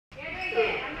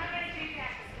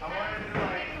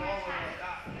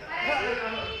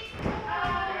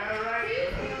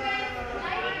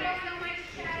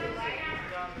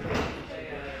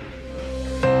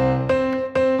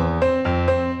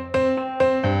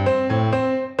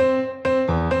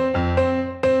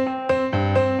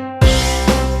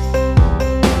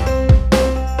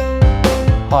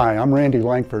Randy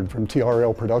Langford from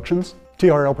TRL Productions.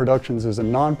 TRL Productions is a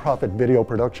nonprofit video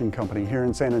production company here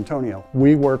in San Antonio.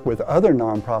 We work with other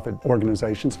nonprofit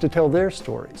organizations to tell their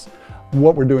stories.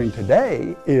 What we're doing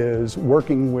today is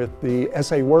working with the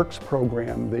SA Works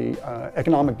program. The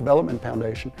Economic Development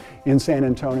Foundation in San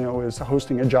Antonio is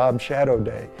hosting a Job Shadow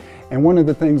Day. And one of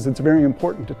the things that's very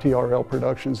important to TRL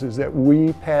Productions is that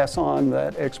we pass on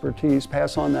that expertise,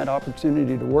 pass on that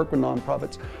opportunity to work with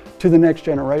nonprofits to the next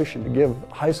generation, to give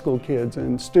high school kids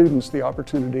and students the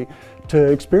opportunity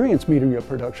to experience media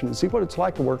production and see what it's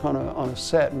like to work on a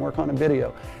set and work on a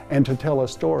video and to tell a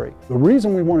story. The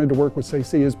reason we wanted to work with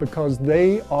SAC is because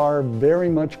they are very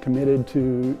much committed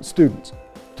to students,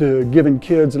 to giving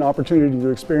kids an opportunity to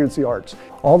experience the arts.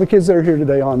 All the kids that are here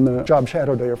today on the Job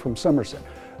Shadow Day are from Somerset.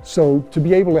 So to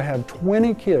be able to have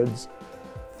 20 kids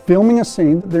filming a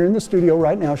scene, they're in the studio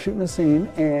right now shooting a scene,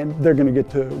 and they're going to get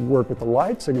to work with the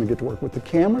lights, they're going to get to work with the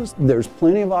cameras. There's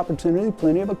plenty of opportunity,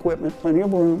 plenty of equipment, plenty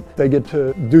of room. They get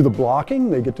to do the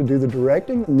blocking, they get to do the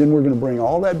directing, and then we're going to bring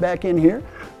all that back in here.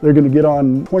 They're going to get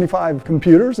on 25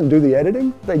 computers and do the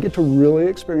editing. They get to really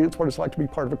experience what it's like to be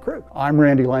part of a crew. I'm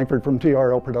Randy Langford from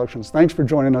TRL Productions. Thanks for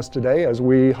joining us today as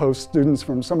we host students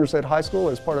from Somerset High School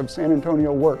as part of San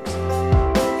Antonio Works.